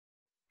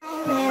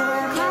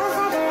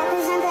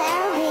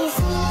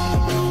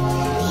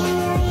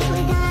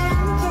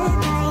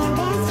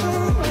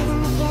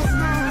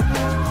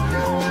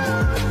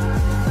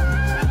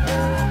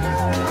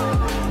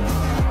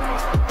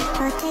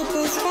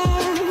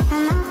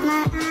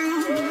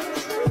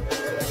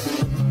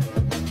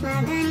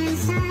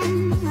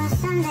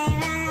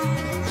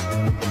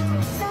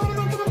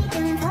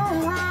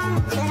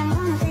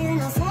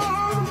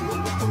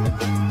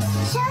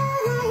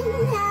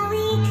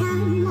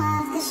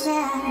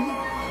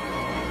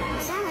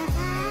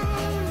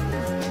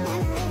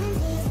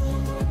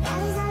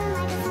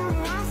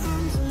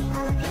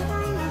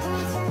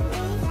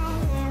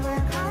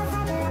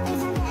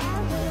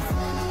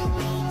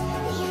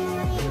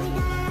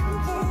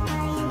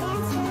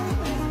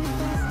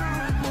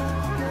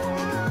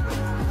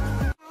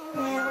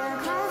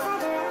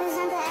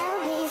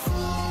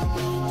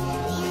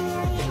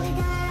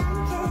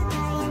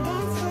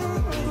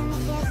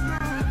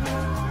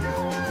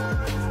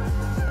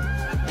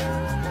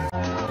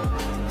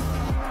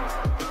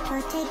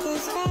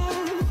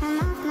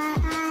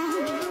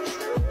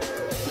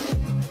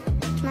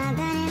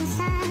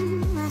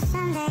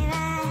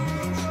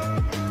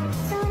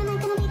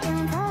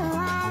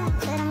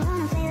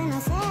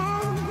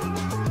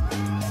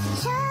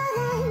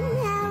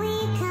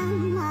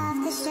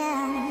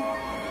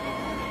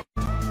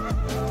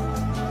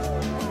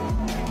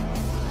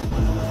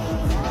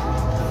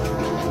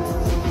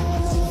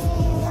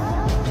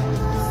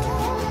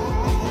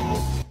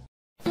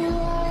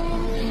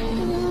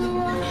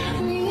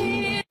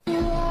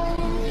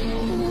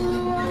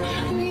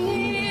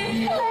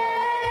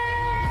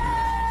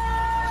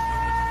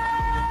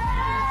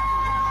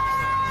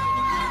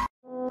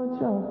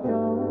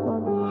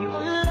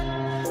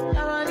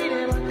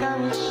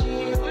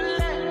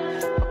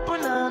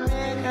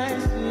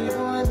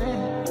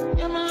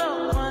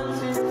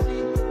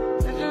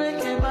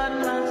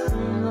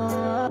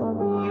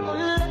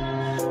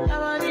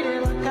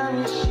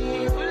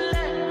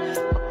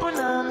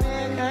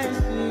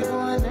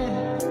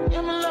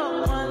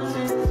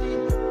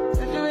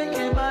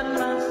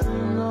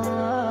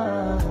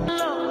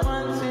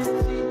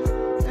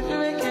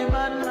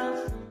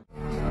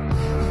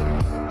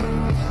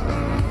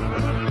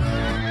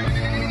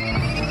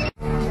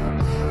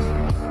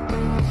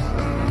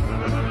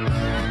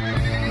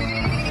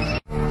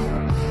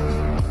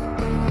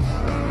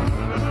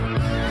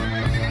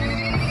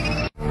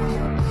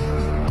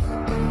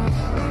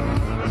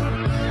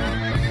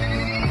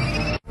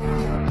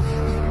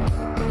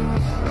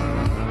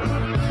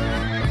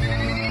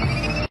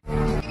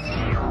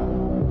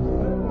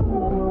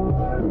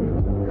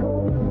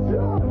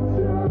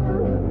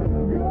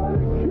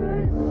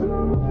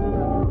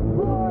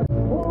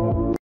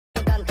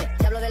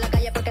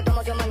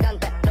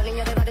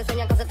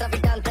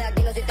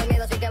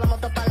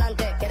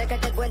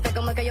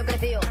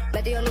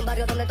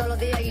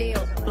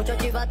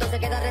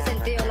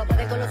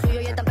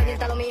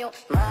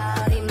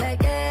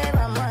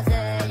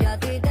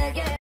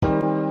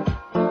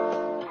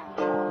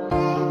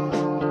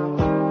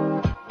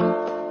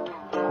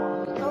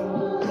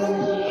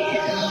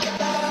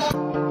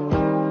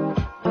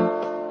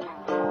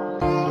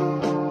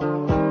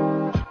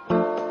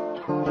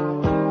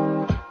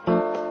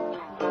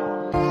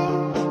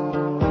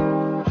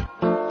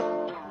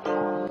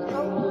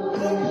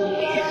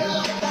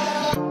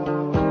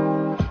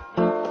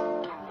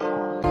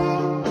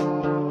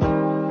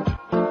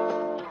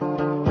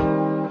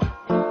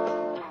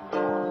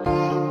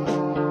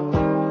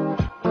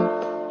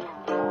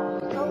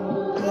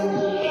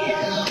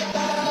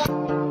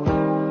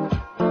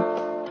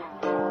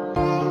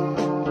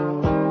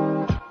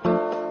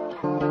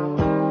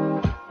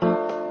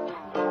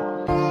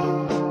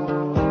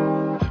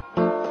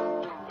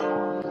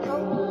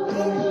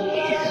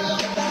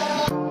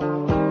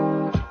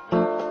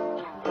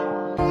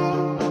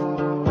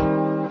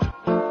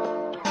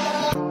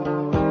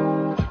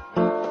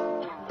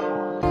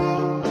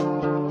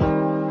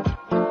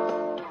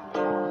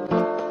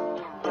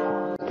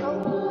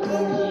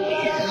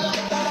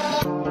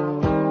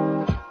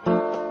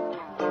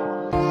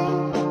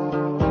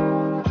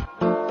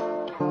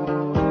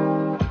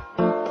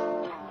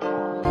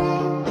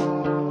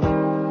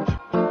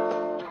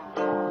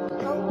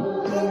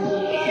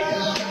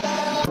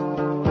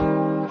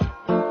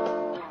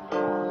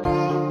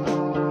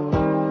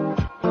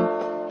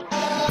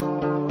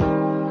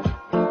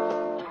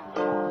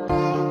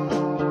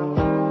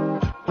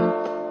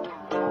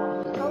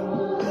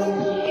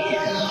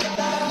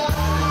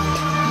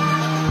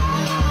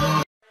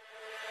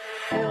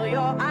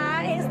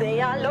they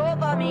all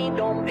over me.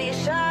 Don't be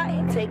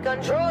shy, take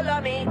control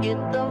of me. Get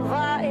the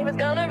vibe, it's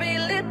gonna be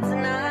lit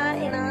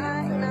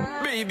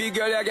tonight. Baby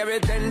girl, you give me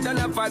 10 ton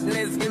of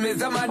fatness, give me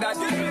some of that.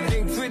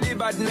 Thinks with the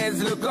badness,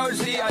 look how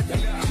she at.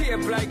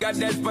 Shape like a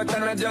despot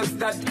and I just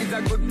that. It's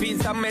a good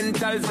piece of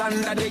mental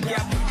sand under the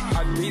cap.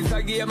 A piece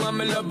of game and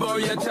me love how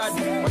you chat.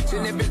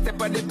 Watching every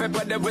step of the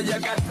pepper, the way you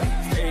got.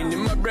 Staying in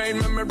my brain,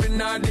 memory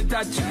not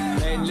detached.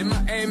 Mainly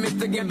my aim is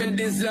to give it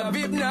this love.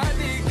 If not,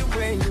 dig the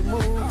way you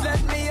move.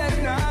 Let me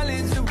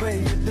acknowledge the way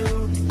you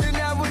do. Then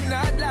I would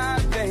not lie,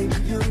 baby,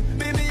 you.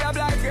 Baby, I'm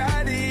like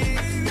Roddy.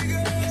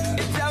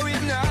 It's how we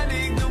not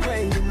dig the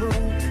way you move.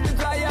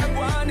 That's why I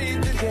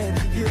wanted to get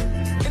to you.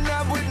 And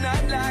I would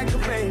not like a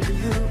baby,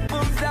 you.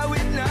 Moves how we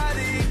not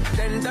dig.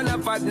 10 ton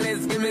of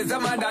fatness, give me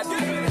some of that.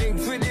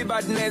 Thinks with the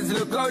badness,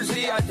 look how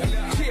she at.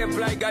 Shape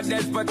like a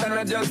despot and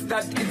I just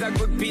that. It's a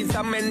good piece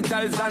of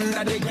mental sand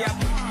under the cap.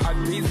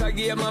 A piece of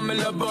game and me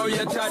love how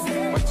you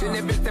chat. Watching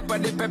every step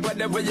of the pepper,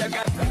 the way you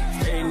got.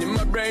 Staying in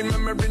my brain,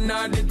 memory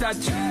not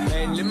detached.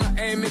 Mainly my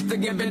aim is to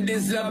give it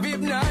this love. If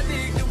not,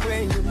 dig the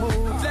way you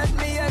move. Let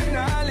me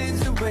acknowledge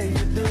the way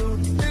you do.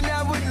 Then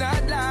I would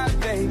not lie,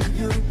 baby,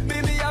 you.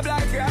 Baby, I'm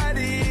like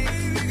Roddy.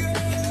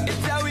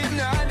 It's how we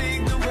not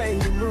dig the way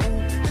you move.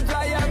 That's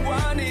why I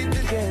wanted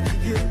to get to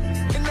you.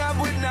 And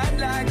I would not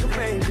like a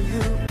baby,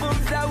 you.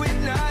 Moves how we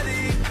not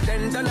dig.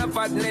 10 ton of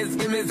fatness,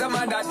 give me some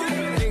of that.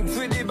 Thinks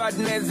with the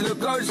badness,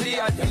 look how she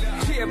at.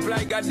 Shape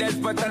like a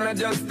despot and I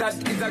just that.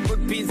 It's a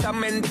good piece of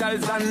mental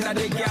sand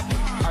under the cap.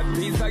 A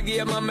piece of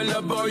game and me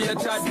love how you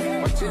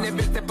chat. Watching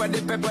every step of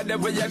the pepper, the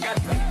way you got.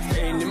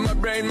 Staying in my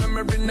brain,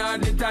 memory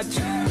not detached.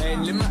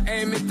 Mainly my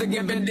aim is to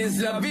give it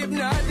this love. If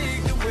not,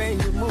 dig the way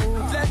you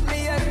move. Let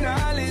me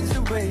acknowledge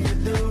the way you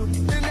do.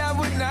 Then I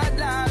would not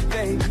lie,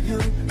 baby, you.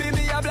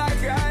 Baby, I'm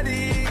like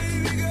Roddy.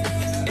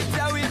 It's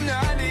how we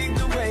not dig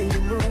the way you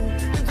move.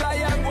 That's why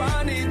I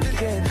wanted to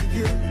get to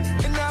you.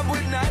 And I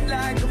would not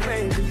like a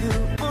baby, you.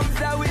 Moves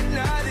how we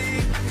not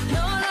dig.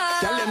 No lie,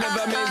 Tell you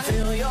never meant to.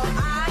 feel your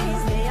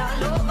eyes, they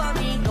all over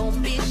me.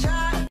 Don't be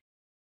shy.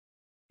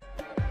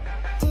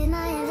 Did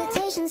my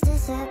invitations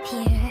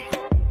disappear?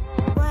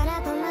 What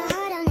I put my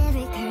heart on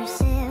every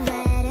cursive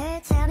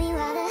letter? Tell me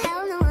why the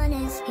hell no one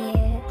is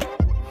here.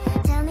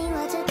 Tell me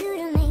what to do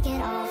to make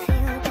it all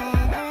feel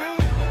better.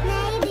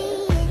 Maybe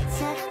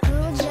it's a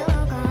cruel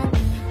joke on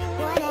me.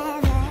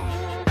 Whatever,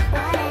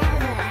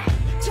 whatever.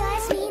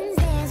 Just means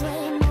there's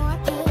way more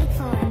cake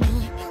for me.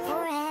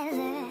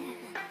 Forever,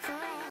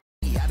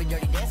 forever. I've been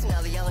dirty dancing,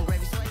 now the yelling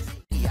gravy slice.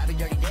 I've been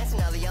dirty dancing,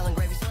 now the yelling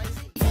gravy slice.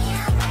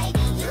 Damn, baby,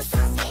 you so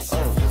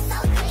special, you so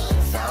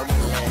clean, so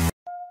clean.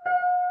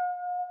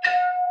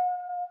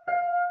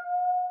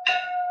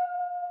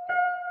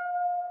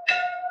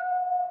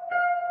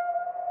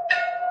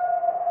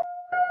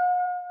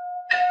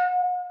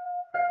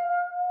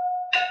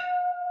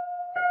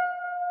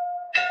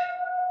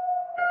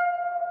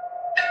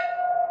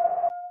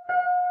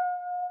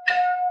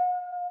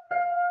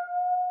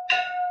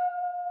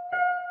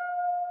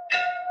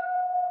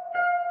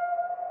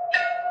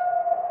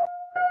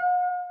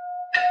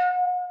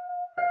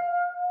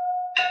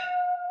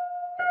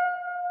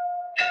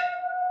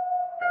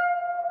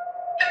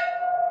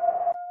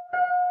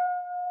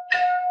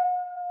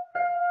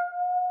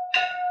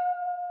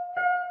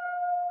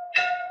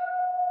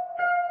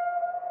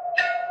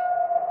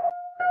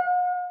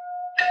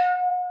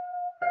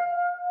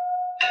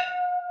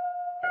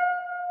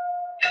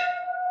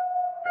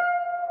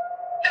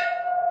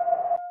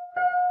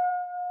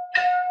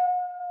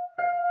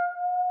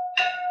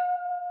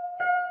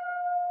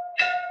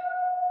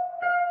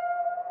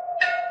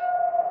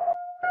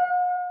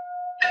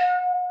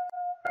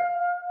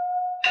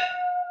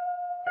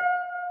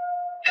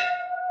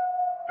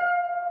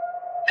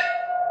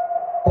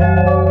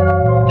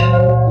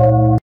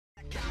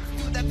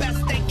 Do the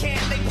best they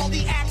can. They pull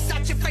the axe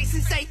out your face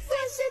and say,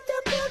 Was it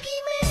the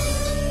boogeyman?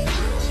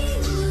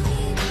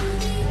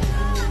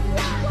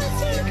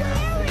 Was he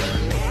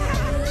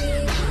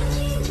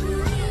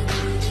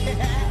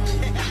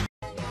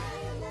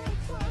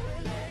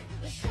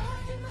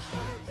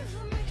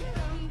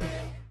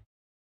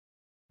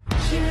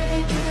She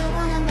really didn't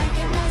wanna make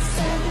it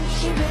myself.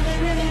 She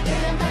really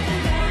didn't want to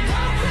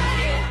go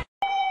crazy.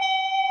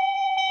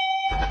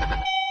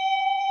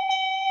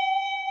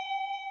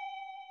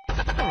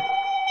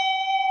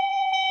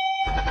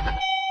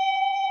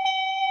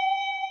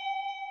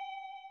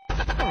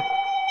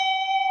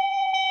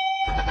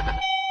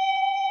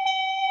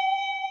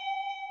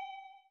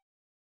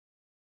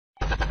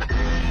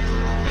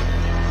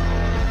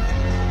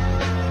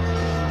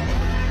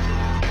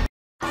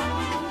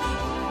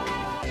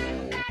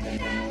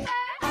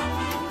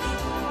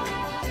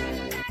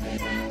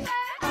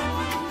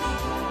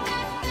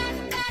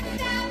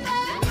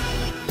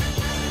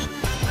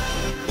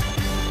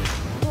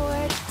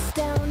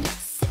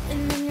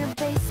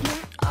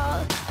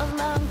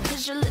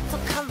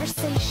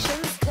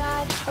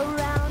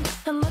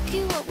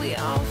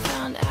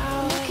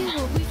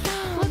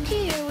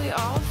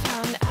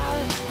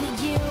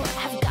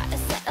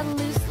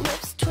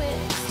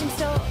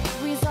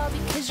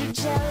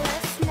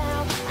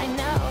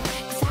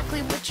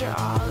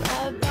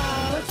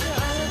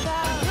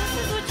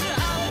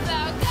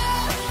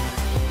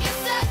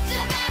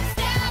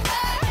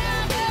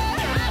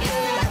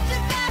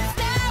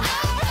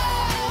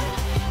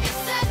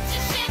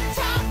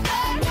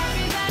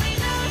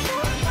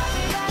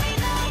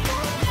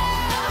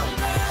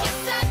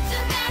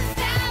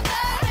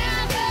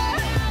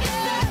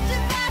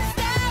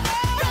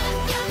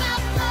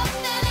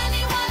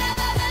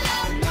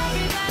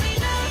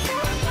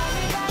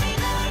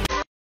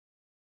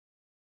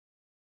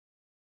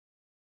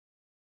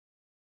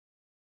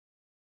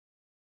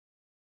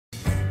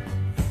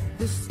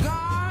 The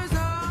scars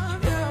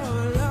of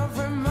your love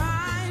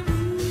remind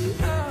me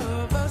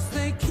of us.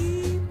 They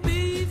keep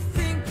me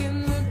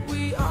thinking that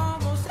we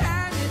almost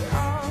had it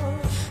all.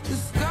 The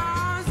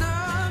scars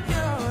of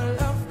your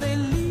love, they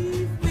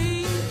leave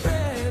me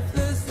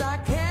breathless. I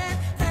can't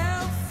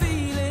help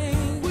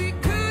feeling we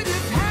could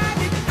have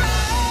had it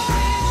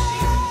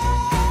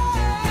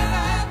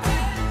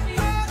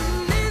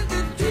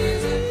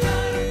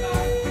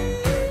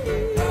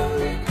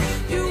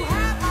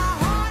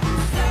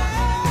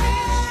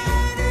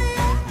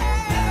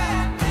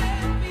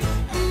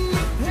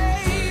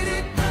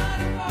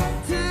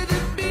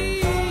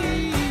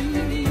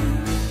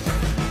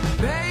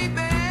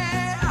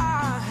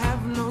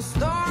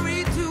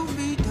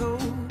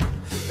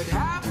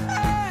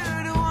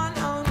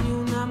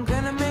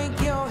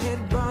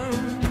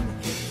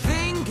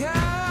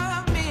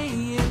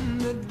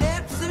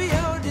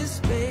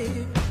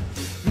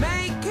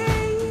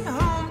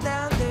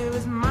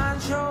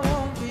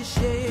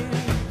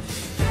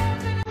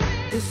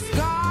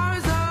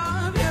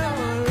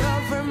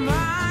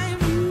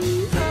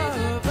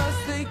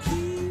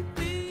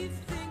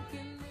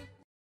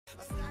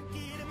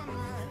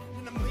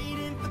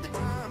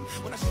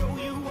when I show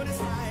you what it's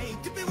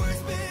like to be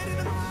worse better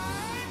than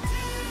mine.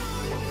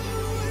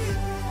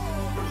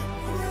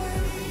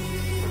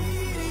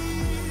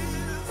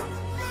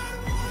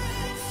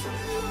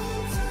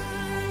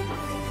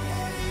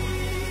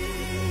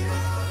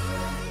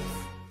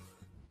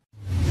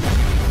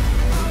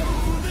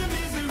 Oh, the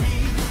misery.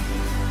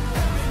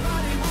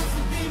 Everybody wants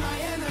to be my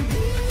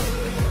enemy.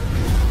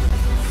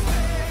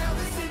 Well,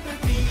 the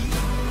sympathy.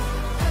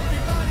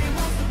 Everybody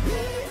wants to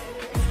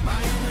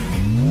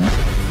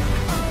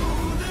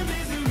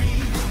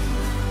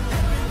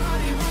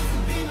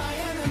be my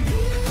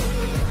enemy.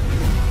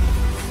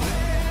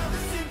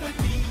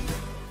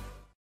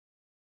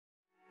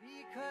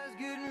 Because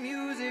good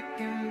music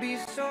can be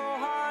so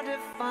hard to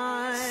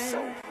find.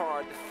 So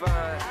hard to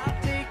find.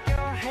 I'll take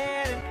your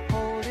hand and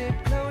hold it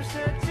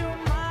closer to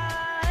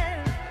mine.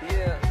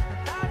 Yeah.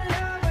 Our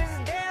love was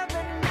there,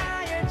 but now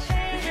you're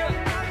changing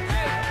my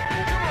mind.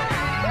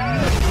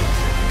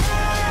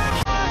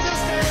 The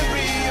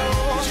stereo.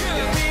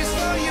 It beats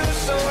for you,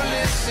 so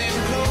listen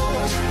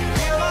close.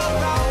 Feel our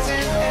thoughts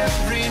in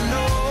every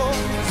note.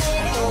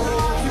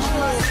 You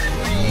must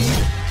be.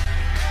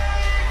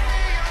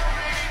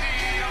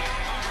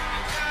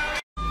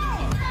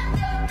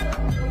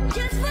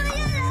 Just for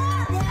your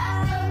love,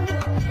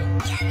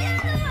 give you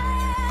the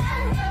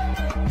world.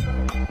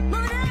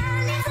 Mona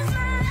Lisa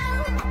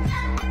smile.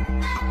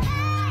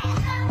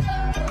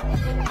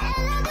 And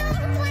I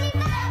do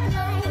 25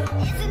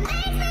 lines. It's an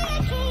X-ray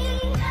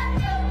key.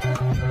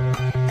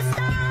 A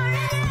star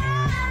in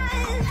your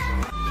eyes.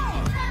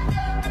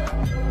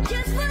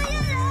 Just for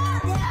your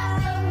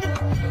love,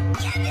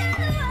 give you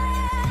the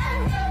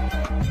world.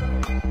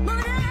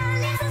 Mona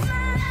Lisa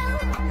smile.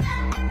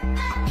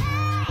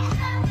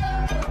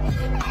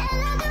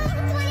 And I do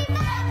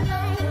 25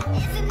 lines.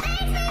 It's an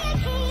X-ray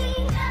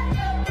key.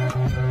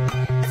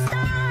 A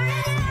star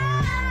in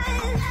your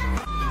eyes.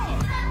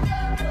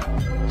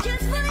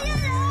 Just for your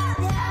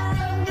love,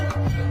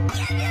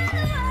 give you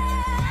the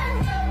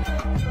world.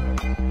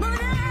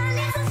 Mona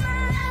Lisa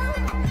smile.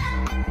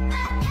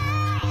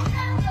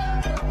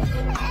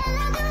 And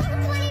I do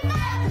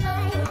 25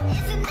 lines.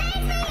 It's an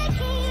X-ray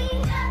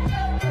key. A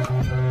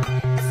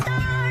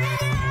star in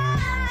your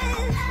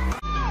eyes.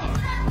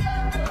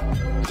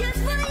 Just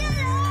for your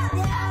love,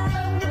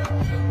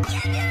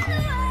 give you the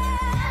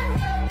world.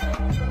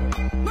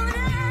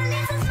 Mona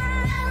Lisa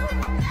smile.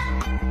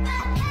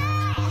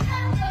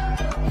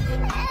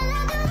 And I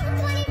do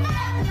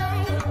 25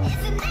 lines.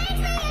 It's an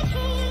X-ray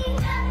key.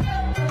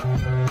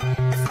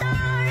 A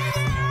star in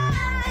your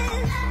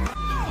eyes.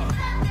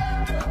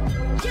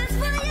 Just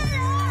for your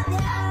love,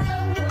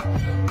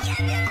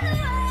 give you the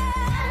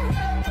world.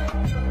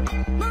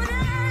 Mona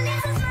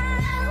Lisa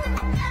smile.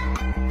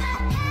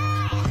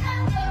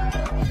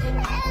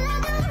 And I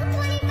do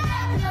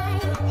 25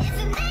 lines. It's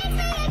an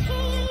X-ray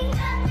key.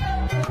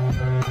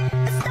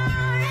 A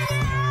star in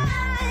your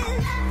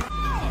eyes.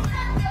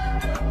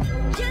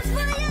 Just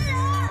for your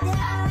love,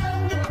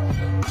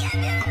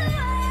 give you the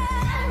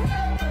world.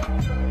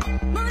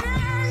 Mona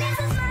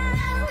Lisa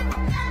smile.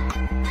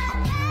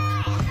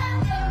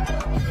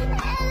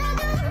 And I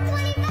do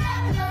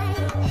 25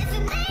 lines. It's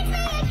an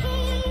X-ray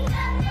key.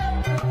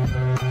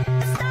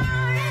 A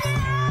star in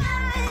your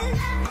eyes.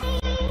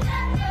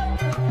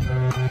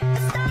 A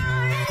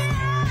star in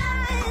your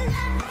eyes.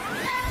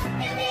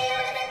 Give me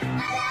all of it,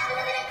 all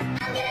of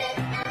it. I'm giving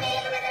it, I'm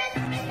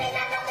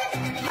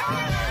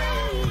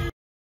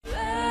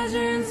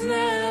Legends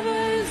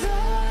never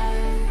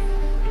die.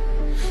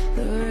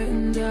 They're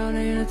written down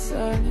in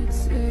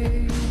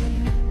eternity.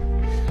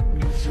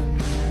 But you'll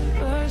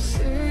never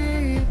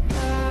see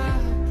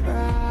the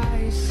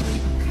price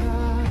it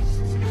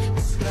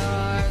costs.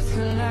 Scars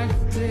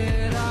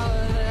collected all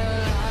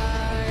their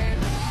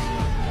lives.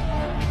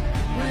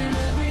 When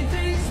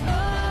everything's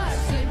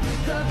lost, they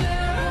pick up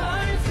their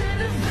hearts and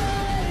the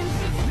flames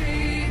that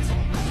beat.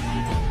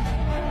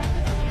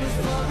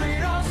 Before it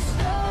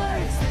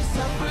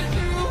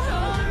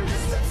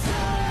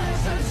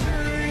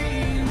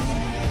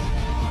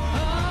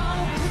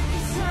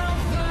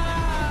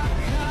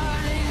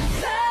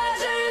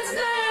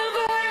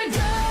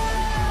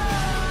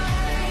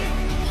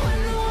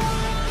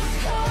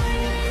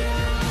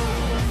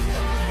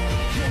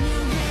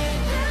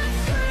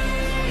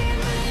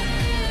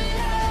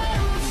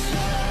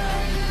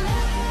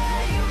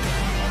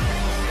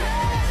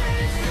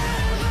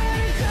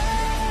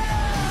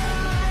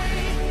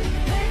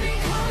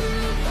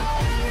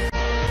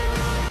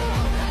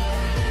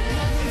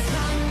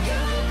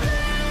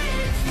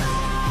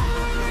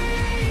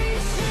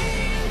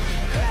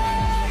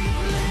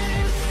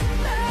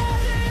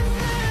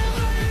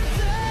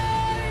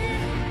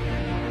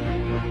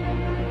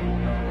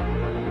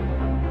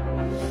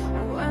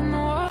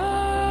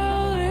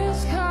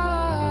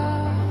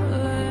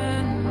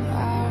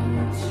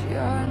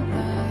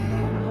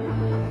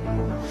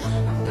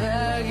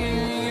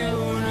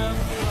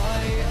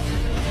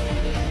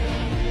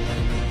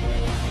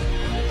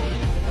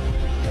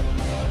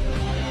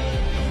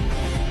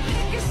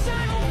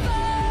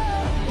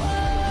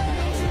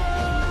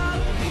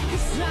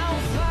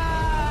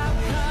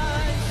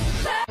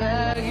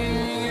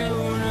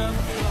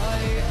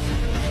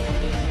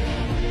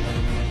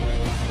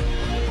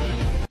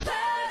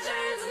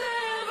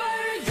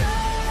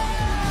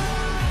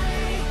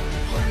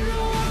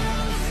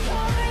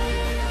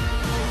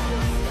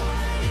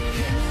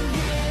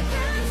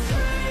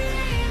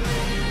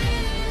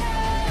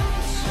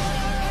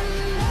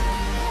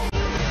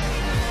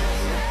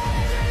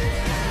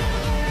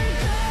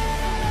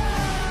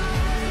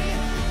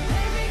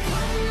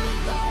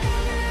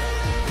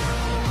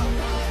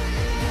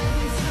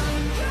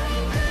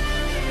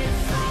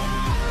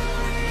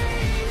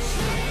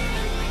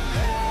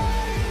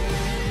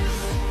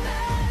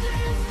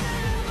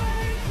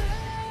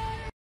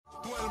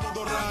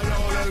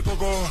el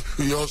coco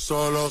y yo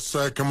solo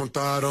sé que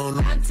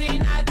montaron.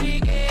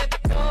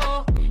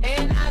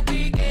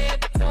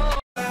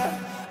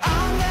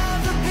 I'll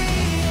never be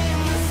in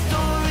the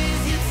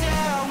stories you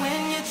tell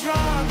when you're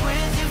drunk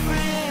with your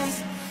friends.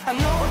 I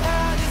know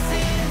how this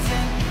ends,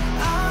 and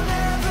I'll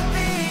never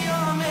be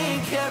your main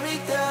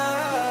character.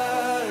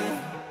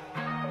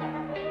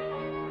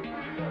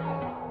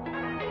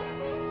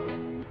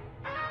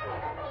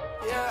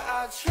 Yeah,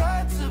 I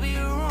tried to be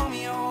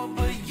Romeo,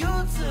 but you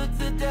took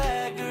the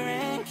dagger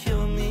and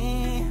killed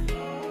me.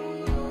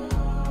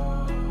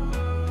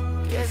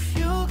 Guess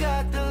you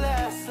got the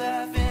last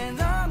laugh,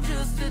 and I'm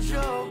just a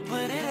joke,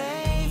 but it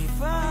ain't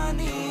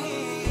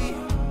funny.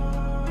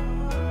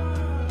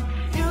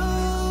 You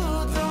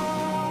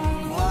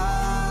don't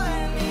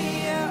want me,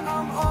 yeah,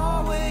 I'm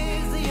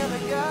always the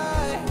other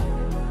guy.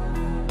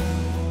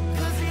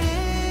 'Cause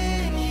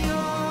in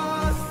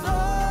your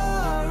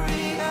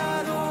story,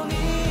 I don't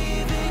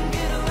even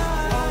get a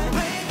line. Oh,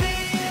 baby,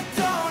 it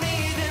don't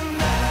even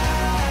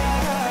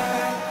matter.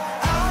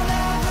 I'll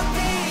never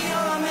be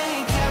your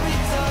main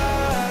character.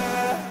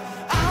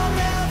 I'll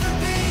never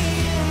be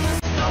in the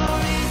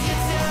stories you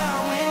tell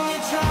when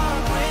you're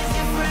drunk with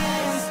your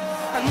friends.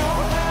 I know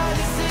how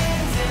this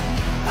ends, and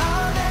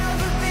I'll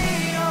never be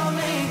your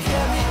main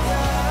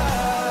character.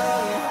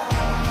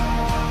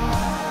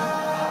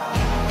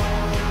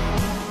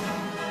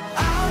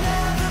 I'll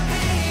never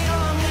be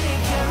your main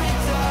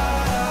character.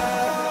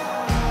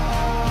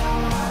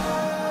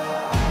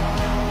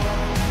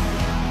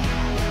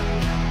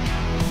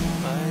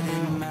 But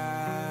it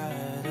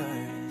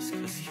matters,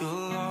 'cause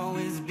you'll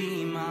always be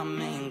my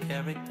main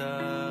character.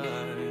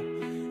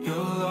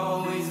 You'll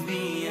always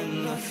be in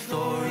the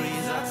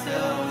stories I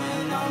tell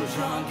when I'm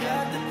drunk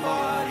at the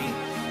party.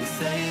 You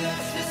say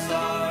that's your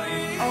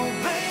story. Oh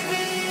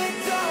baby, it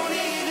don't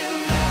even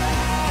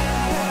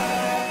matter.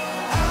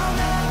 I'll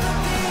never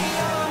be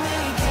your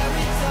main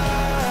character.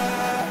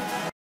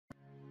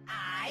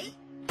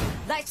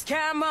 Lights,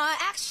 camera,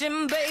 action,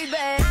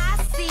 baby. I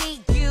see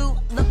you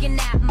looking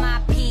at my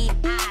PIC.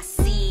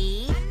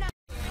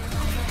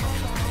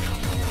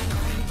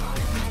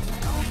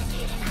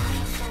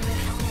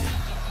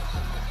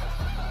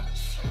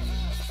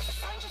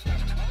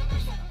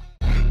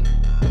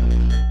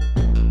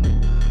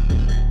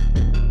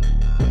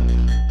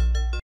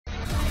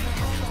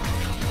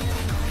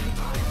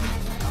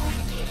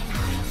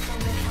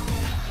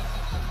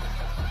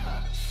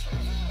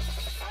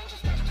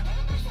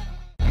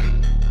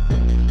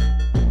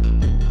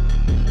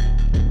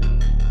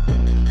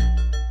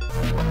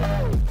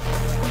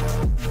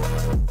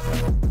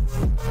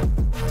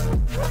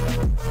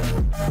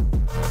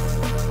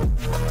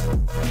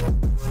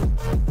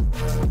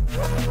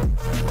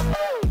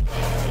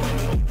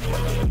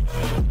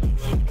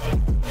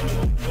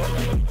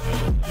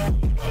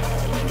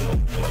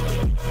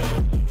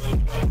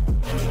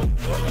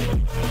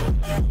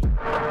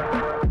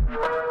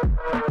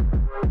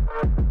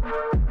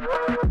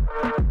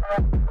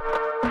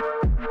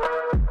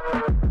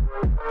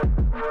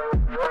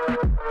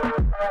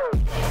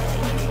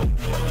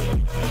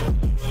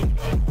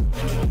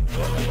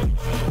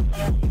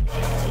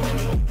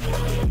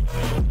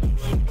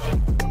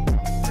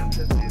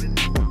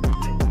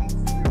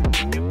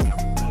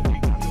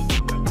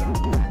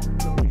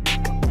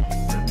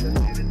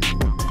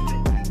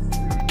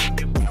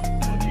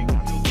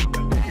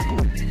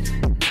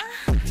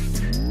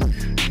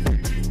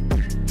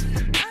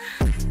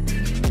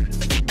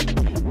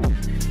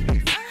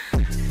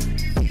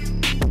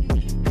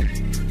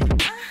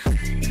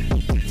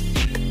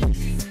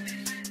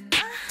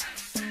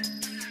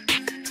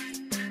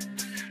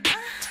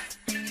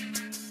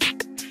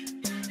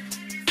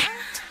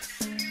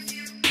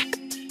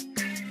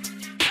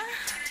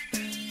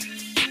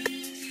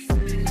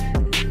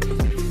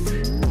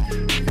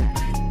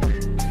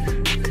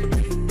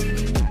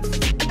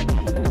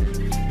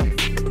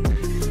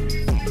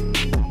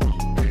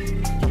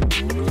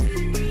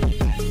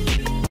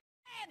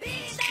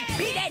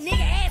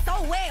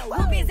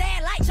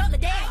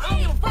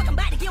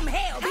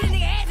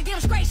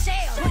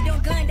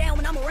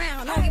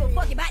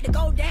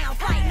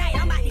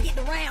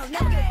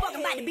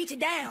 Beat you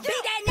down.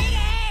 Beat that nigga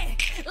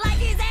ass like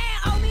his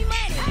ass owe me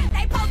money.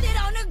 They posted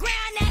on the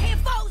ground, now his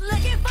folks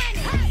looking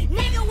funny.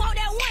 Nigga want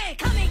that one,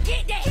 come and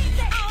get that. I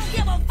don't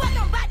give a fuck,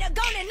 I'm about to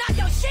go and knock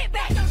your shit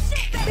back.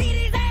 Beat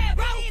his ass,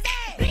 bro.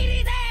 Beat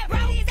his ass, bro.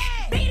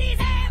 Beat his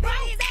ass, bro.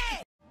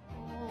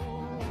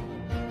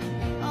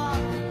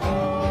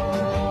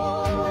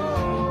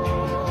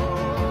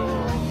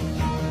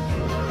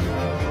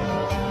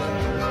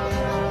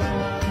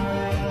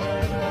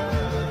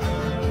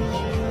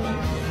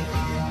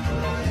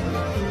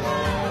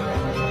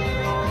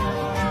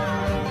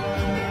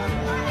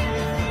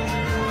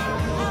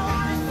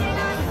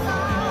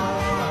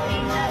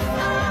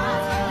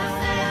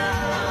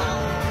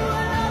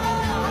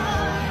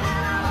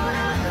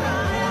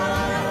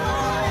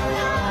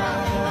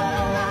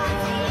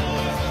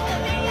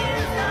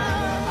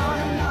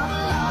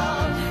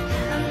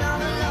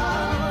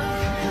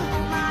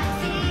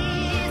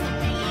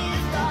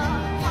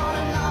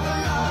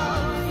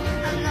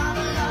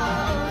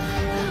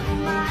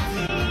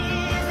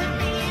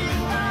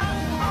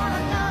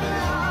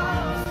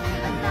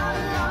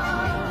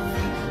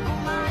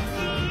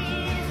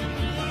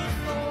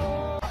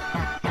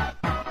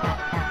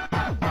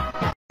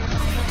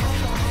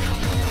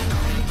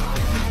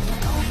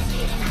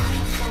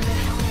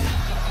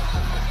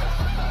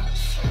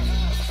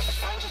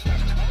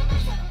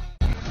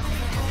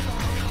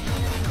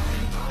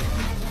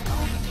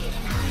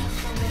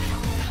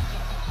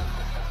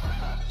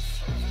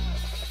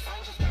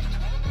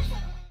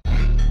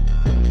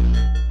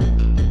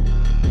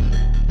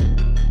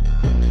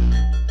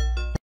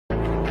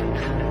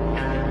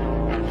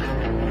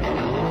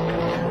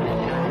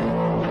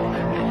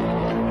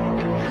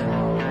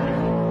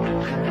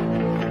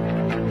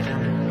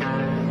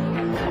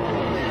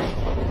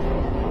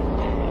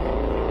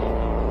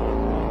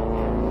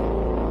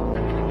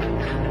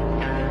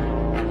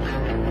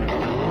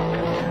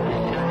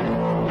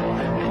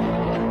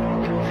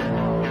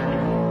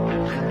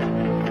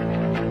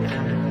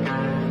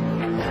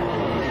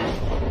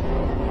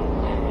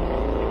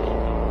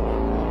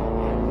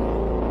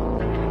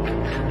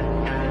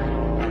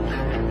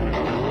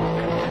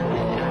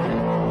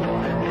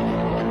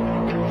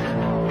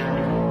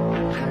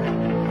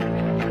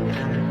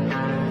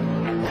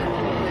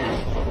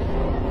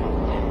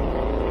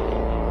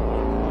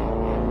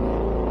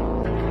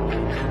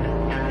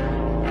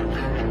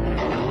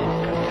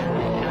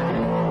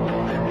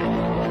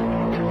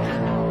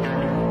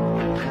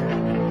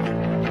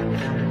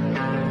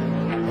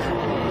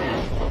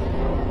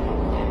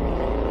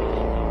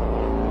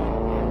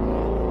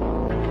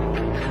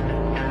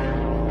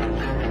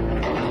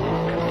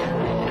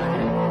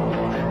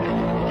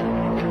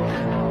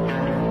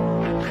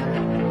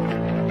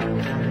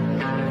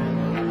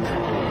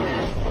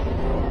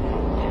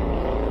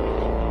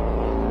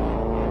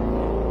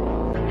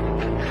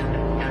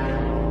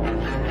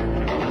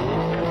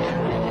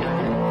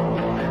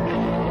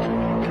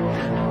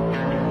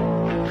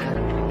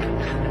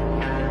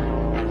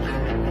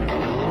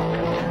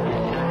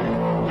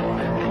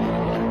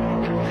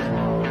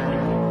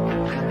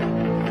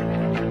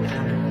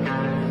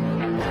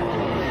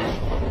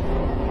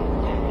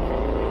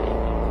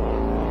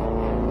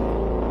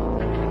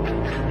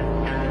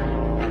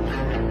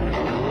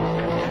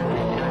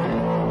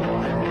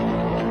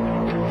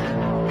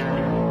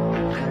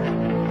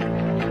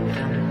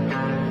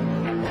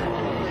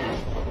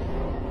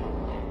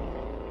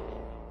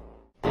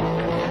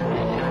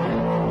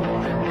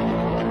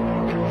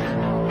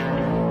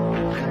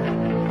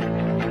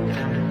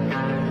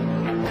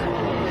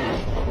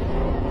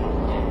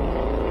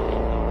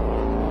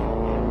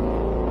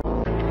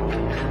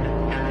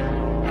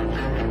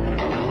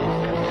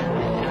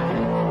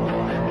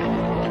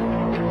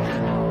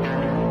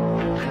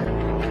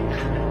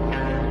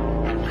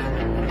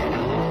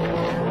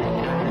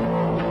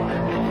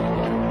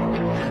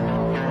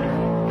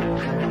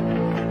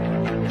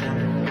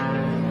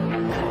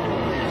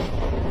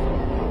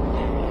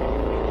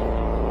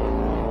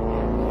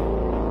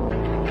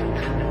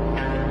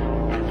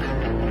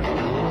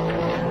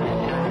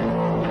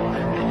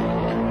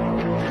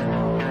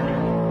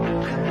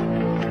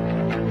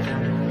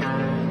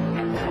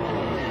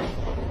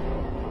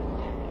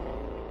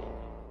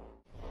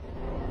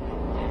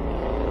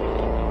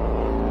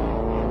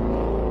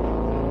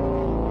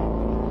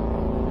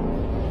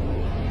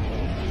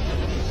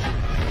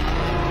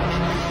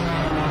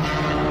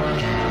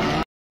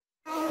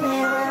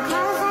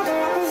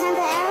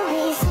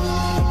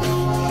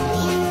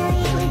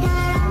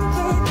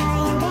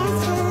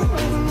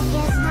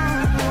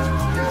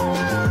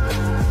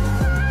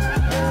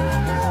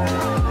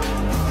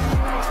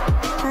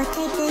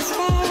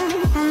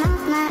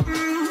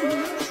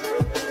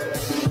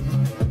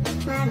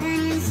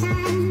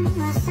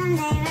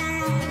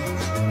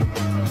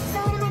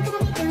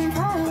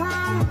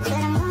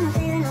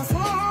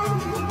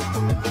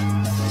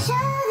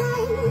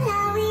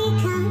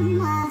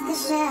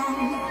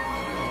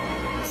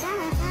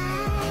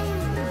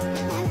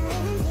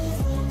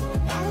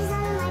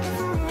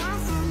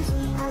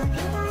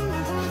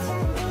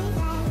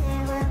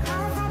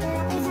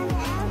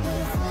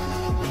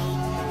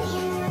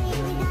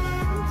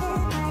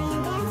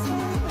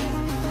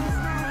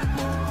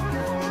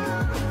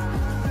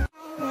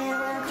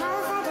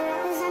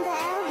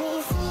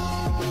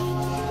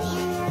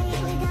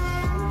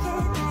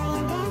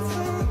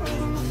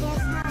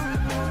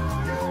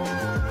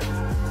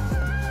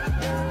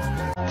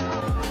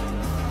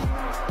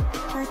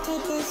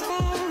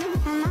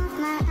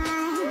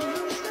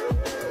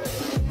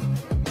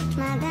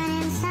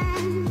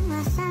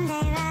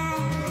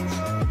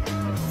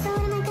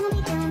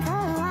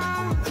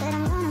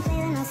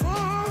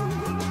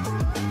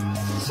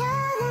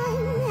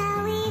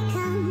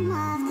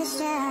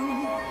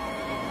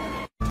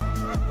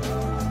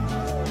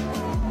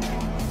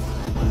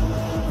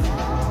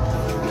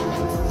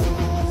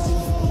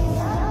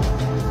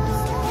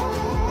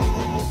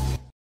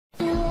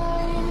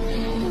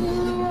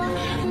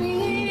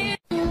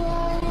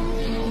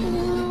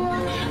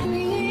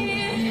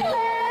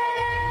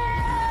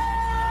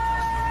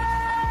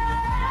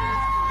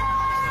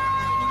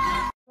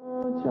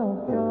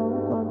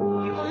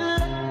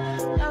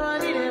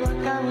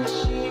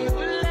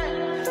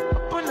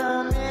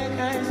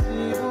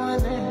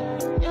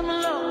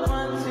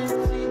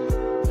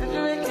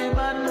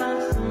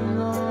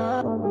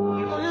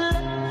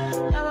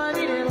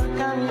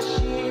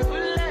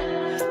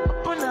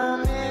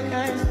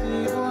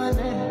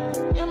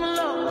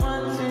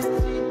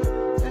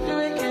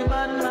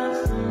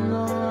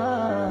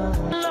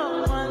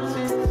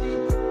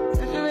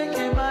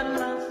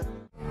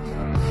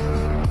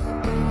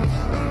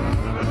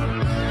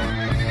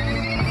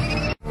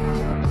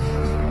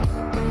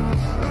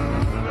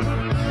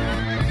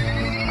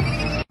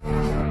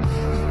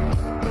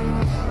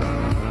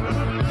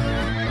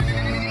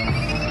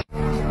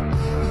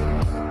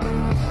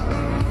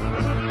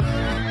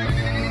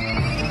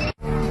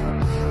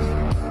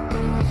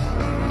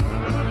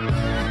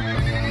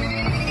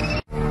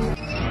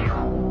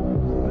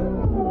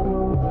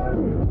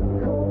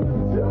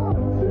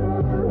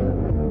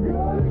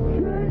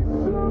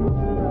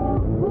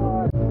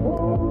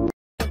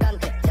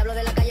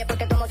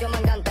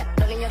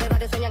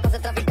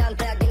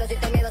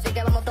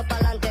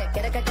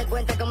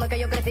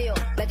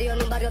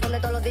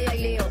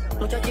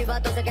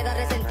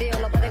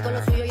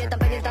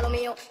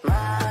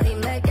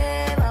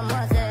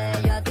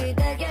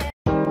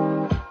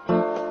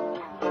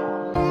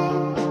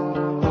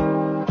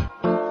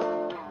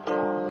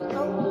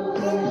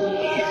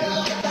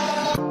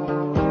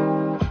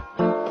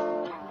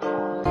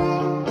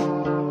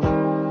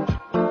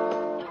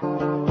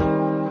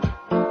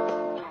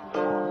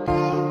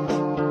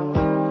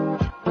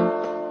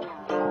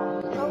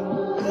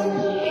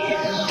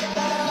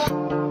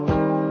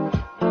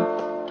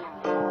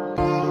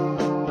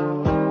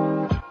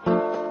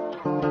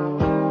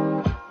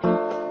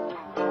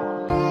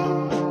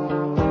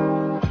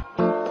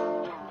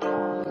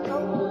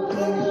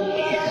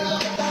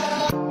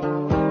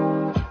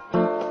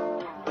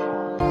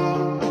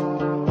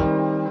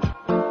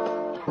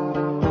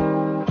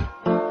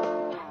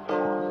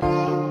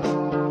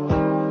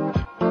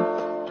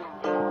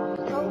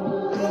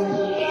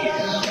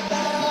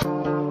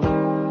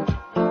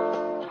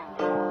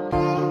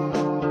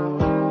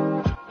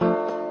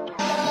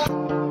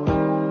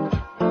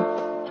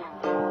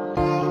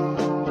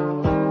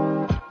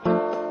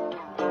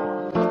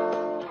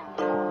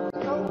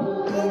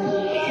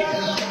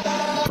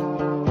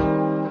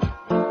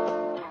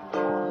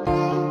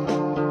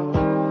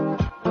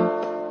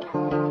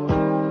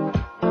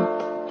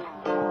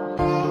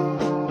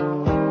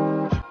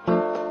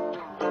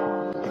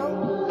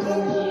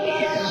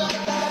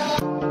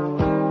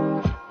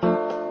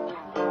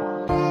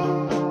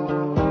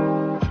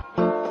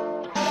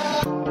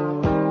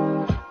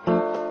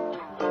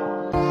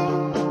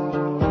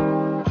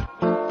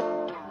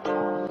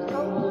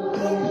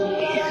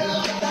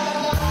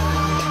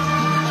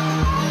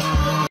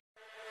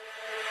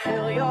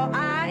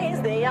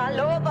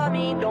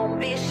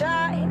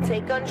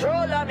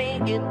 control of me.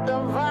 Get the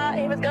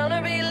vibe, it's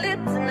gonna be lit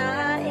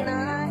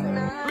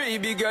tonight.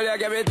 Baby girl, you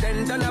give me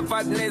 10 ton of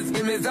fatness,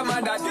 give me some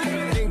of that.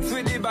 Thinks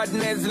with the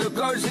badness, look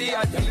how she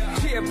at.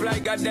 Shape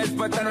like a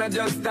despot and I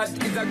just that.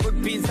 It's a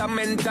good piece of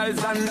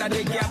mentals under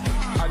the cap.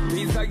 A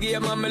piece of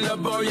game and me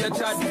love how you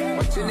chat.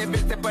 Watching every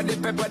step of the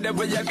pepper the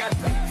way you got.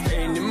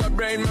 Staying in my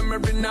brain,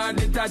 memory not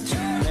detached.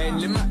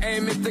 Mainly my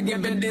aim is to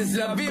give it this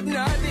love. If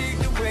not, dig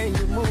the way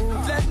you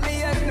move. Let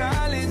me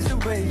acknowledge the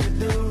way you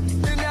do.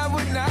 Then I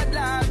would not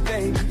lie,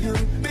 baby, you.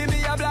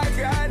 Baby, I'm like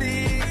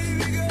Roddy.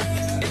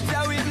 It's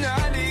how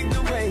hypnotic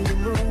the way you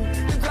move.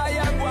 That's why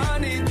I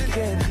wanted to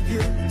get to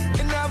you.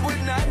 And I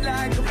would not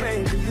like a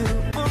baby, you.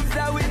 Moves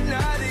how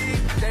hypnotic.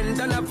 10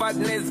 ton of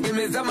fatness, give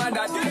me some of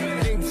that.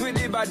 Thinks with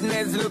the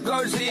badness, look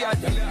how she at.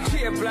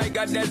 Shape like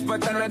a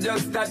despot and I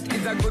just that.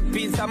 It's a good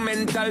piece of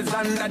mentals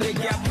under the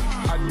cap.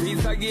 A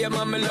piece of game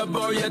and me love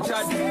how you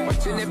chat.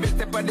 Watching every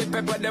step of the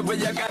pepper the way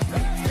you got.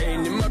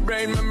 Staying in my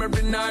brain,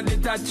 memory not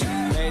detached.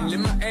 Mainly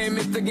my aim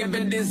is to give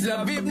it this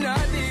love. If not,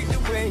 dig the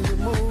way you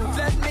move.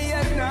 Let me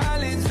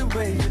acknowledge the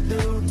way you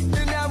do.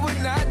 Then I would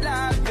not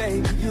lie,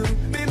 baby, you.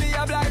 Baby,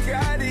 I'm like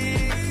Roddy.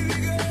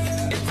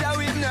 It's how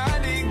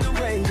hypnotic the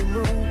way you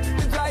move.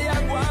 That's why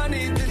I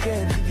wanted to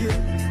get to you.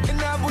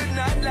 And I would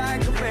not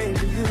like a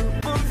baby, you.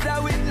 Moves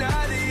how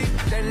hypnotic.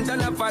 10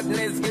 ton of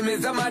fatness, give me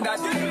some of that.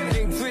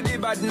 Thinks with the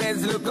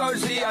badness, look how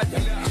she at.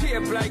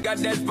 Shape like a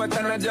despot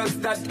and I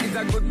just that. It's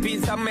a good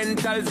piece of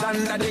mentals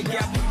under the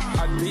cap.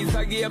 A piece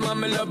of game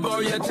and me love how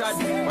you chat.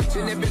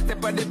 Watching every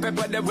step of the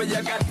pepper the way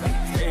you got.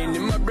 Staying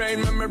in my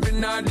brain, memory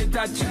not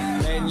detached.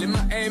 Mainly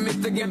my aim is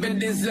to give it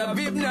this love.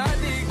 If not,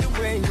 dig the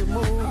way you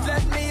move.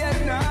 Let me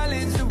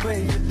acknowledge the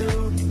way you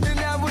do. Then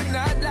I would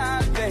not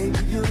lie, baby,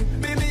 you.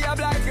 Baby, I'm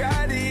like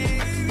Roddy.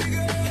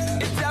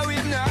 It's how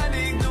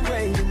hypnotic the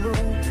way you move.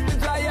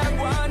 That's why I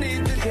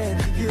wanted to get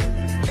to you.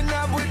 And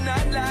I would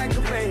not like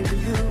a baby,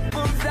 you.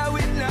 Moves how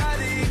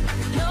hypnotic.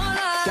 No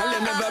lie, Girl, you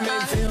never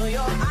meant to. feel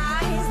your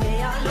eyes,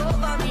 they all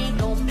over me,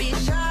 don't be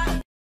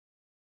shy.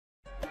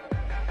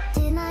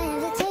 Did my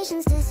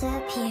invitations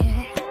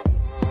disappear?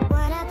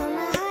 What I put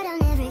my heart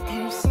on every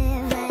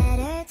cursive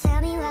letter?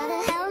 Tell me why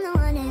the hell no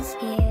one is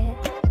here.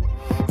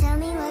 Tell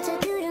me what to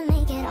do to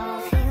make it all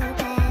feel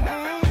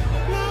better.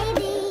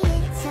 Maybe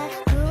it's a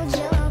cruel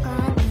joke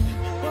on me.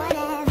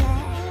 Whatever,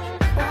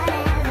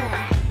 whatever.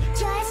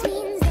 Just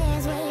means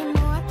there's way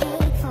more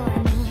cake for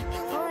me.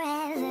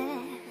 Forever,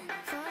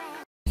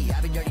 forever.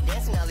 I be dirty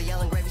dancing, all the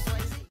yelling gravy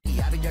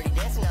Swayze. I be dirty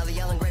dancing, all the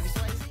yelling gravy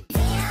Swayze.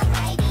 Damn,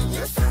 baby,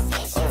 you so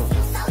vicious,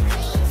 you so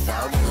clean, so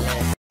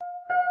delicious.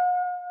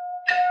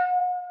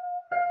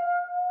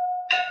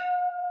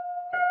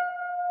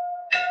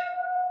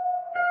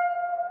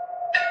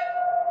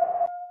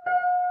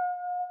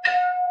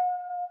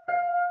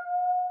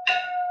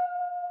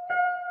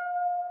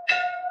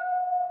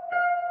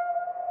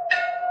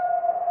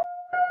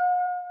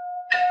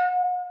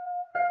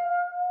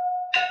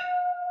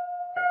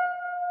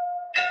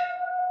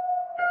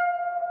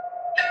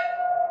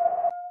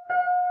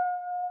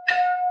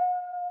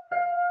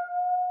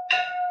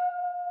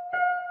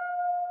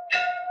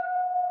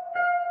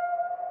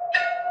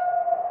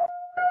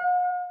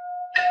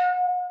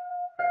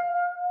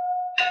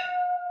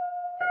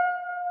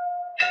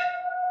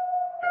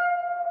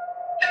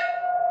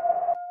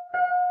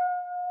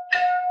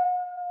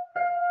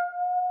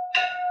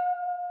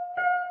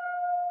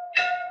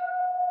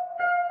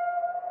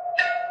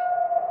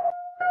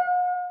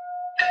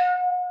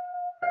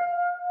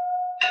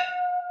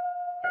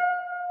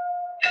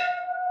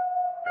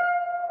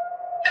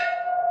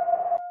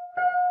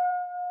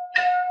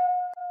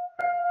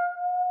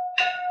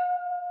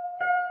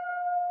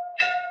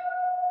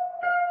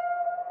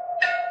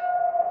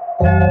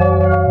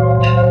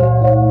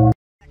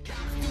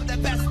 Do the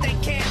best they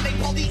can, they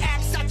pull the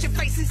axe out your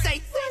face and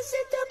say, Was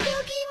it the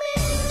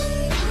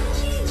boogeyman?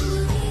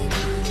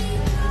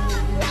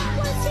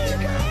 Was it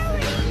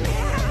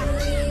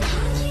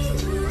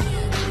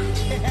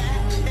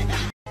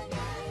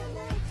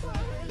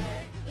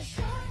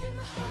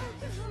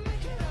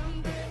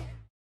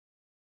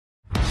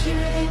She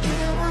really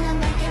didn't wanna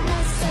make it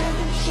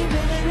myself. She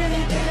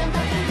really didn't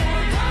want to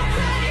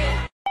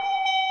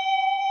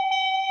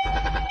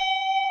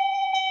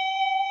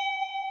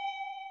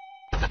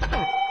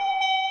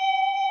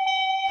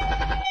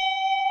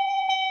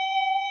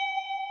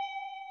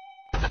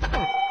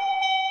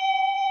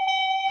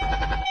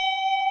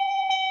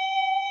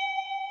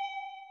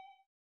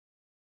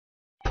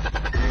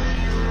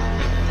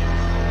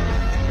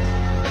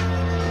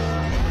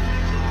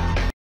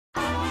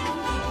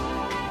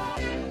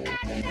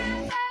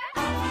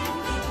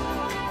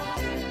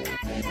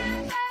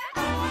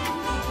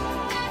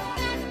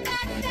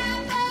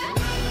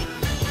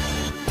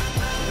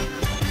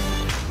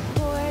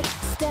bored,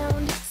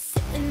 stoned,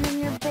 sitting in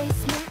your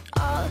basement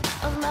all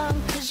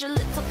alone, 'cause your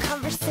little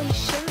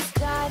conversations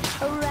got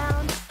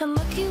around. And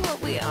looky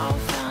what we all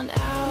found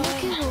out.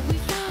 Looky what we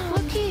found.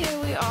 Looky here,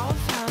 we all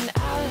found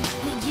out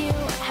that you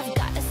have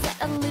got a set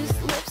of loose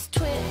lips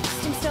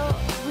twisting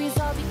stories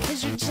all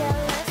because you're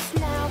jealous.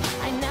 Now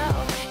I know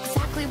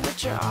exactly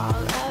what you're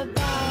all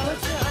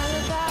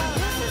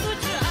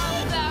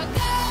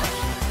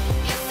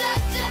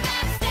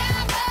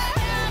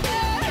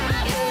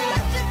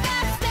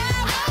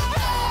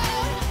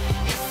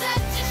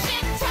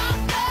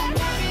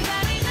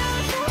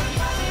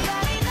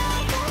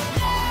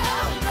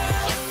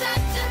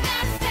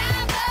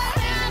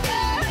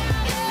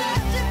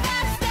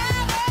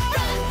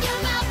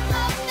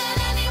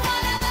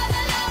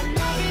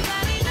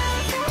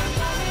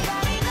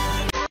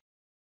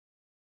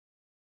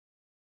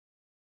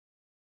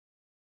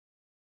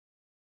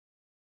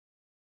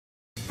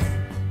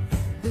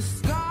The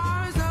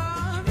scars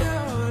of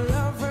your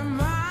love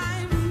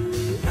remind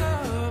me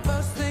of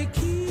us. They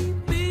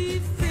keep me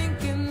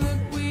thinking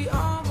that we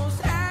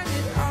almost had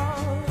it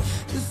all.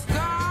 The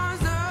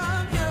scars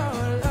of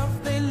your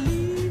love, they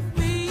leave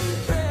me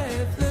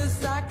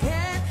breathless. I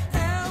can't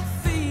help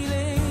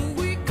feeling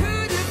we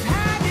could have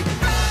had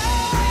it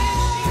all.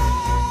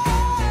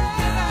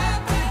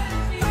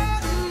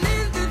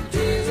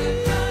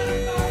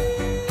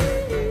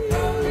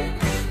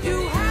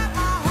 You have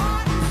my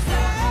heart and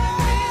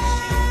soul.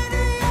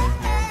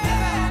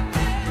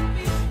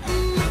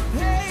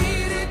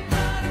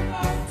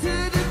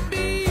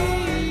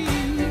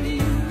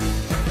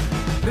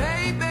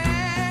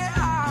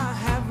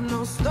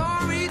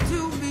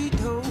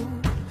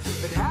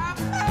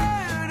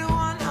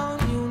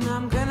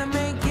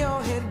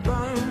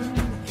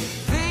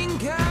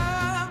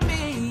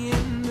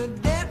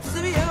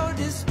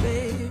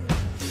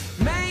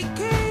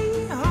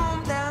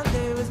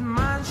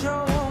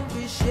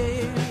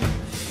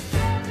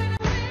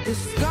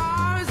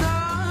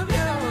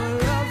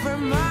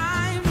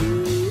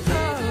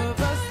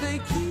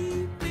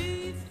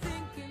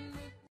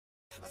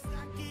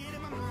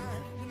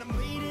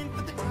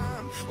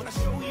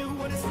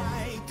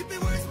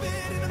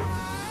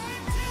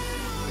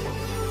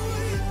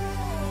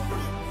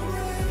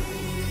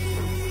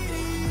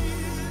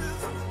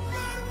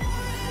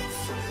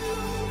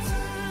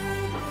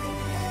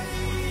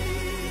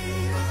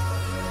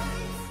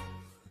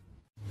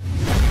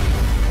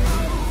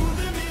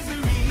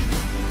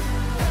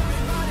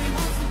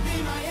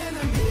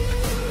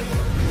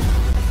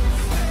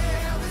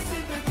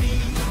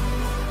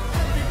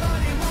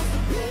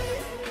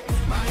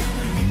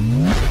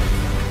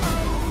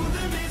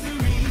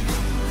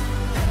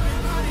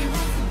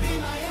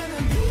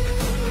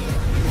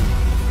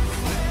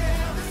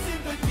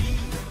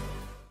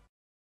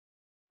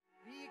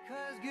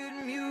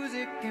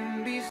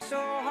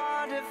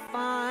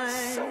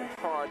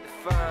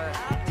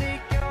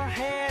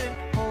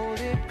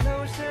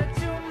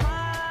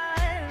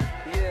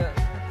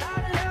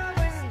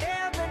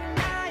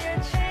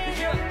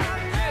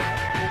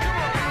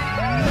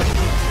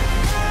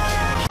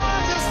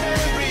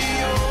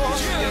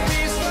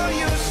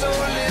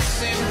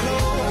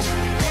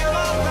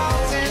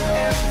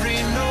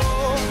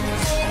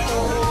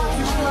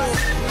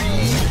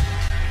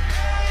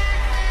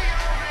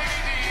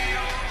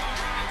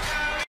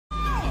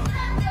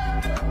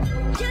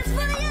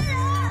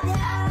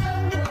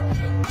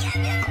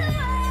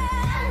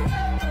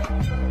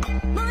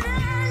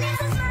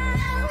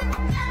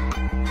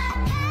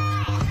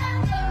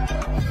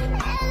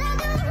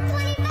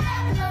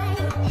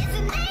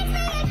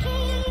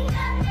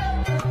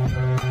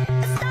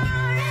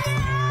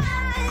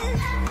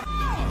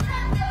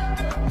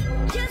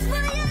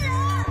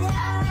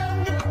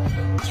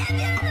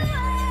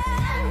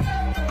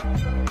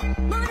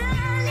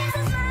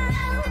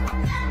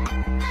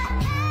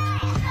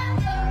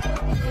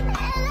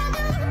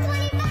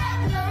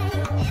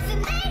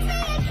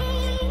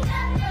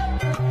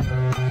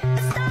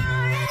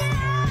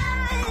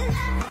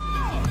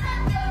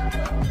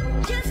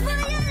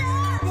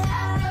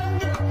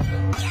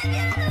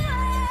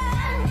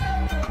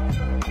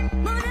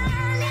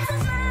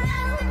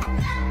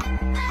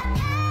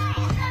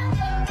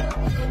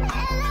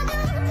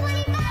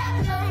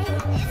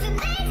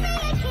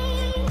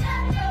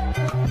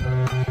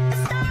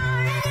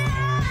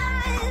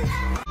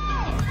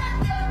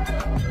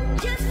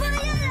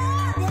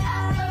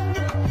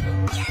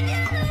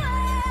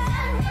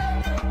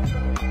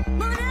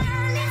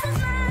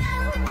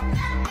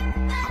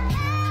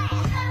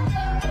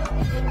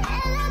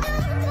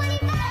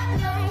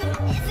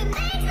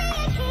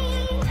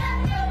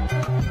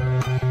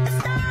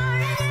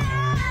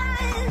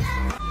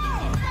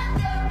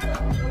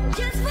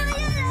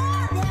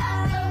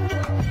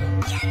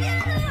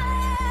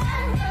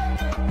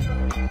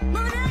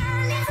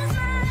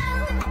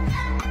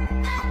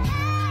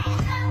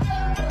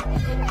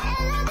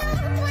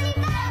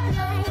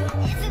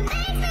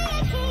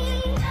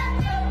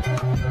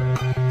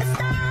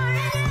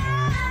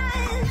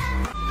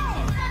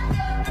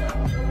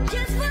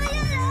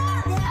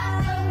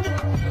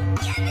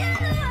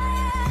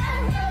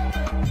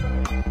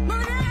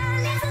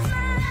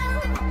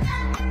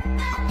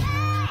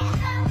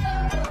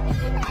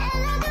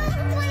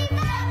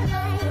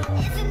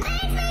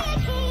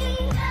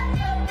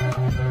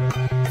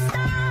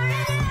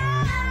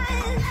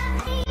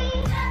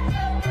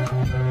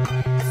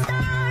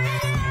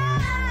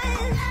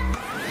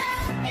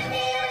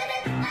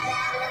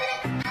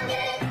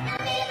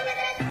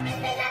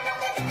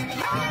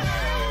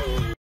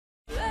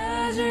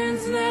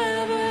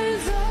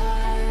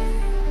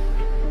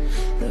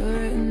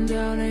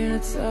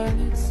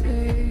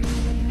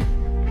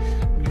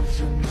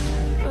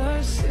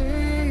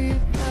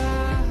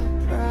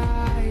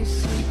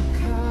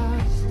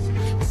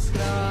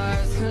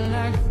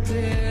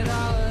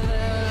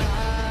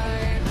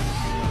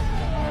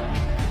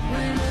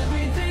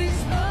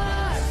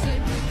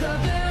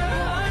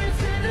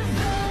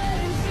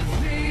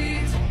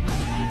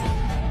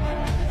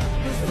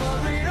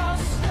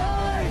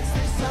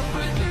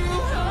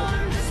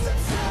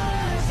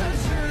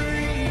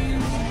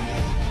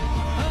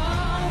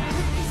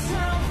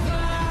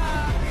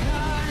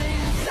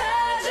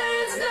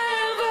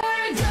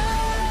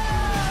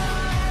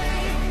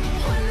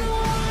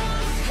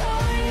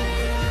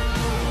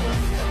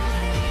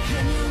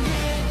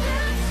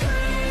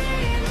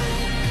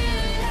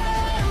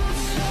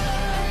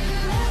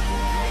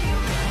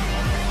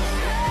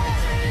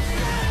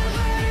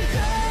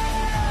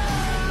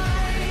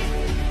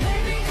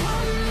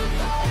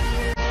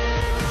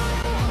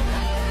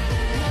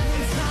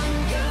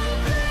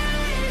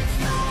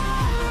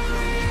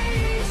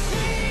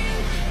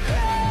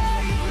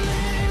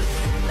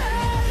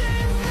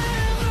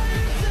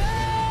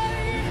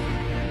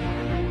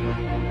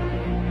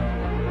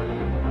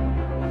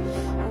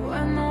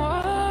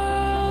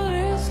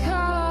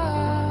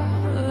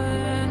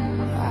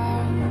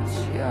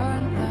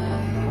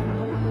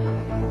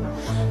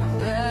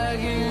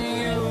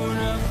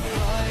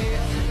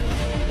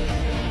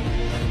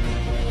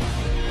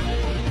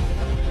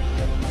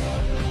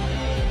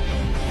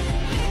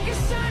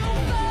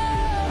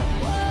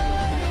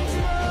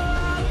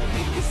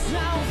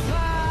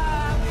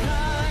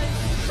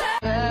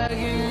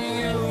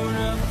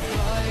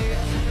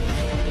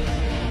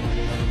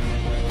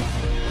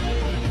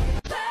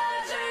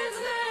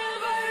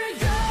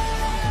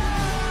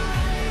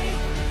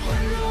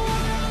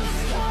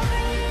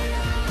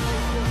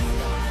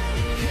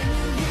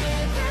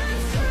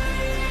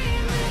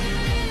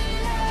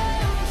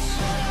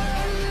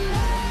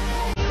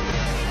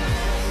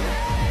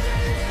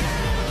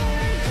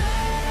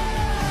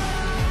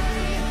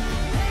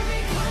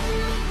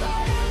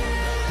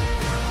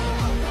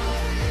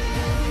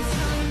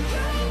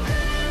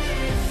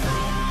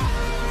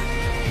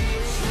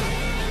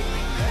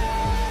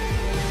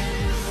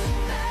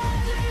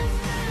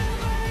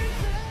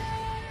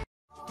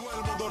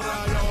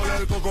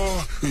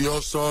 Y yo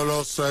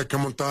solo sé que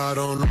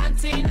montaron. I'll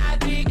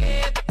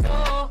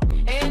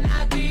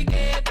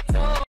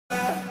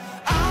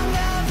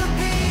never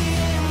be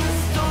in the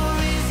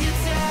stories you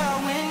tell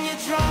when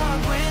you're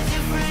drunk with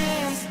your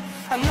friends.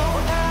 I know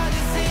how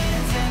this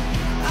ends, and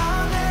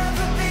I'll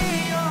never be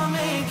your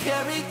main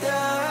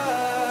character.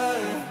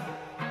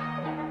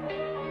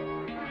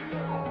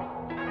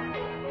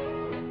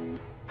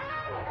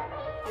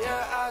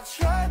 Yeah, I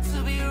tried to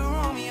be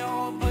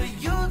Romeo, but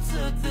you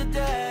took the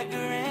dagger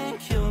and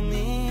killed me.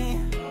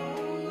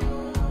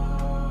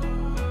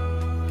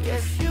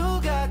 Guess you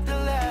got the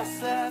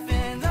last laugh,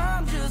 and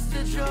I'm just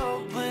a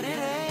joke, but it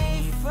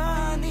ain't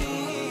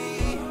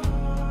funny.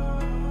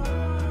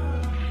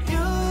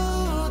 You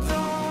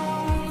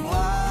don't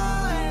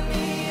want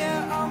me,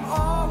 yeah, I'm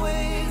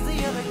always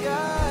the other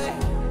guy.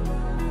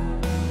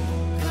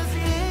 'Cause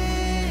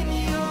in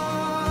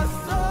your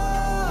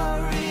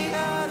story,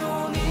 I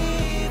don't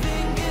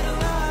even get a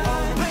line.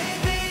 Oh,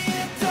 baby,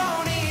 it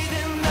don't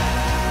even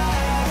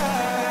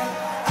matter.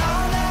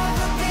 I'll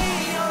never be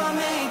your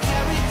main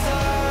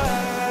character.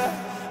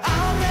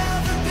 I'll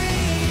never be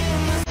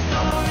in the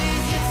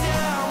stories you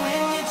tell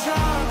when you're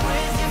drunk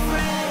with your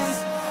friends.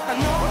 I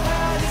know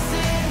how this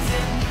ends,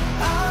 and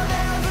I'll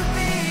never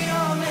be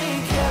your main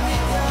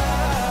character.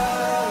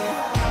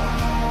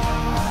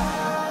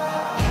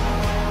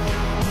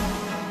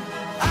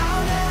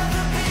 I'll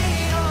never be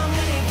your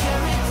main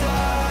character.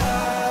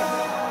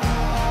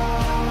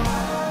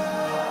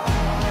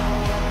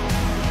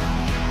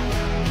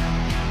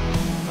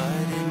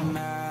 But it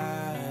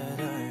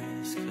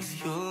matters, 'cause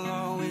you'll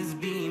always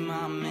be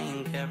my main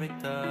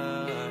character.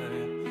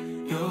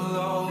 You'll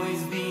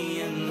always be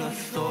in the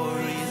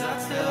stories I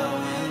tell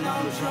when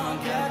I'm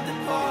drunk at the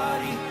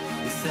party.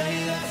 You say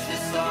that's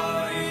your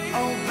story.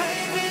 Oh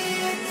baby,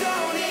 it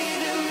don't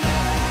even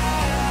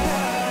matter.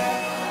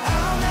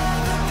 I'll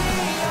never be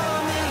your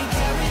main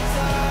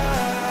character.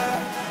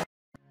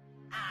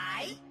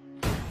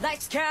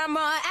 Lights,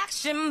 camera,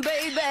 action,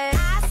 baby.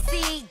 I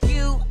see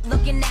you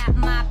looking at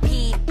my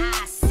PIC.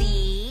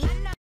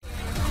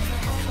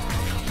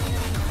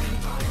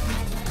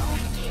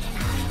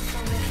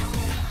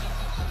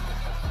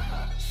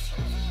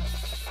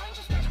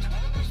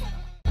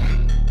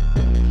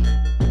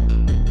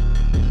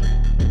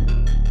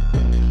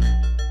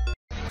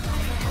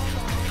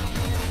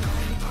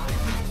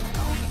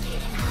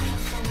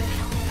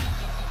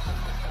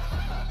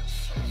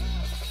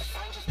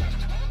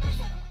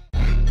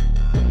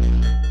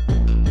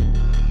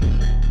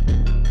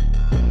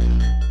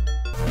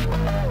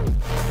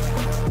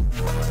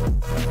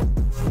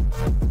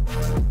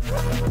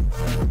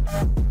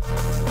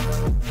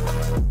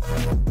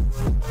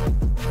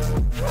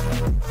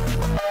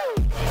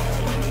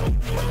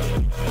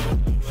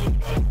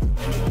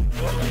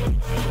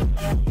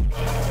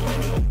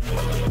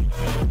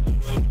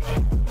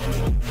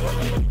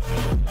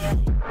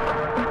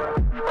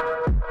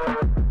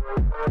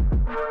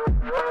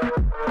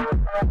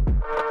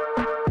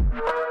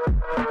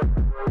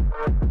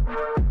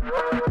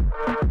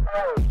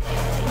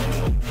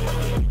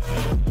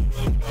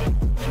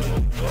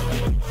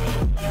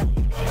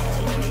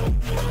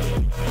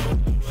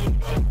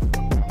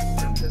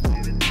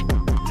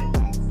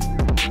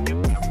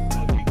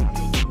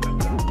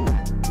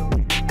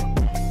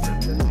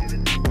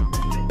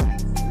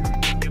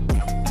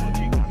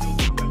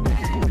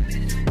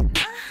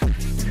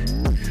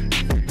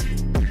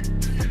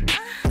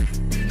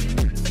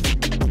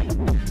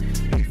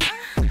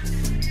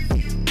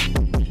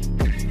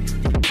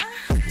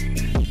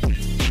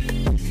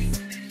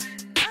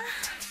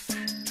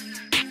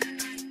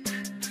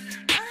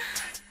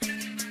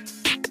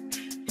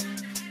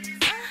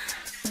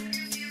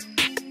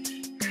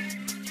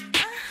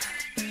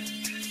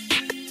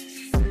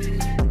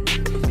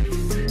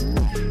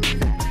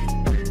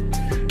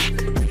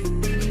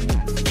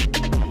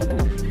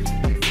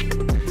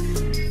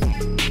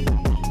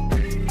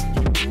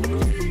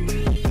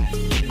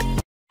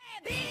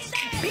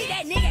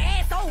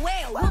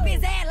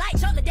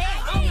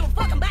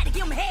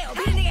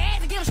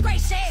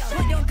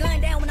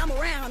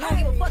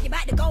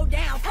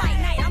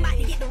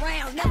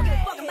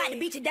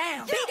 beat you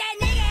down. Beat that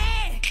nigga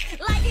ass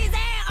like his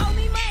ass owe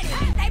me money.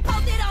 They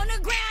posted on the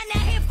ground,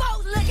 now his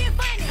folks looking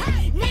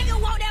funny. Nigga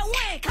want that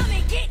one, come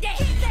and get that.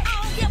 I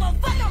don't give a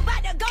fuck, I'm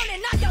about to go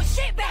and knock your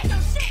shit back.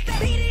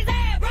 Beat his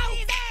ass, bro.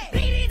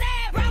 Beat his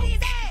ass, bro.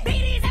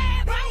 Beat his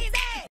ass, bro.